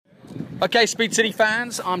Okay, Speed City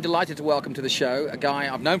fans, I'm delighted to welcome to the show a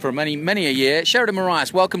guy I've known for many a year, Sheridan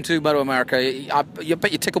Morais. Welcome to MotoAmerica. You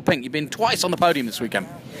bet you tickle pink. You've been twice on the podium this weekend.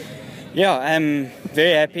 Yeah, I'm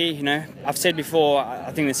very happy. I've said before,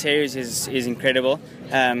 I think the series is incredible.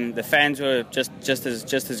 The fans were just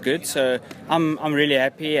as good. So I'm really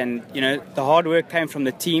happy, and the hard work came from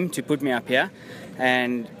the team to put me up here.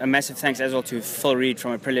 And a massive thanks as well to Phil Reed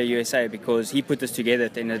from Aprilia USA, because he put this together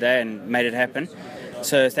at the end of the day and made it happen.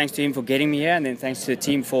 So thanks to him for getting me here, and then thanks to the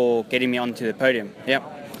team for getting me onto the podium. Yeah.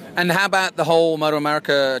 And how about the whole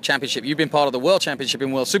MotoAmerica Championship? You've been part of the World Championship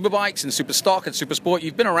in World Superbikes and Superstock and Supersport.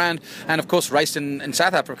 You've been around and, of course, raced in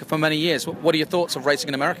South Africa for many years. What are your thoughts of racing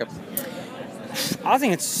in America? I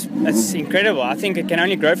think it's incredible. I think it can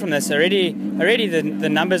only grow from this. Already the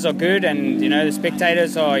numbers are good, and the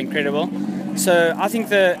spectators are incredible. So I think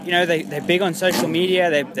they're big on social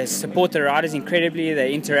media. They support the riders incredibly. They're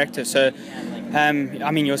interactive. So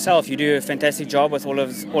yourself, you do a fantastic job with all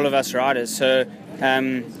of us riders. So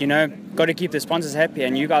got to keep the sponsors happy,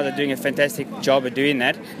 and you guys are doing a fantastic job of doing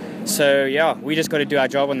that. So yeah, we just got to do our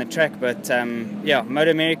job on the track. But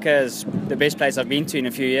MotoAmerica is the best place I've been to in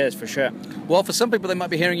a few years, for sure. Well, for some people, they might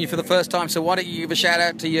be hearing you for the first time. So why don't you give a shout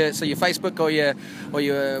out to your Facebook or your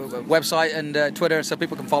website and Twitter, so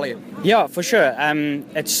people can follow you? Yeah, for sure.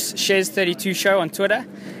 It's Shez32 Show on Twitter,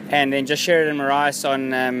 and then just Sheridan Morais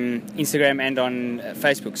on Instagram and on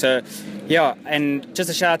Facebook. So yeah, and just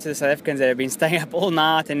a shout out to the South Africans that have been staying up all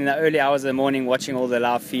night and in the early hours of the morning watching all the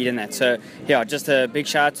live feed and that. So yeah, just a big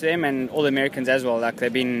shout out to them and all the Americans as well. Like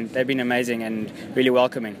they've been amazing and really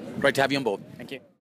welcoming. Great to have you on board. Thank you.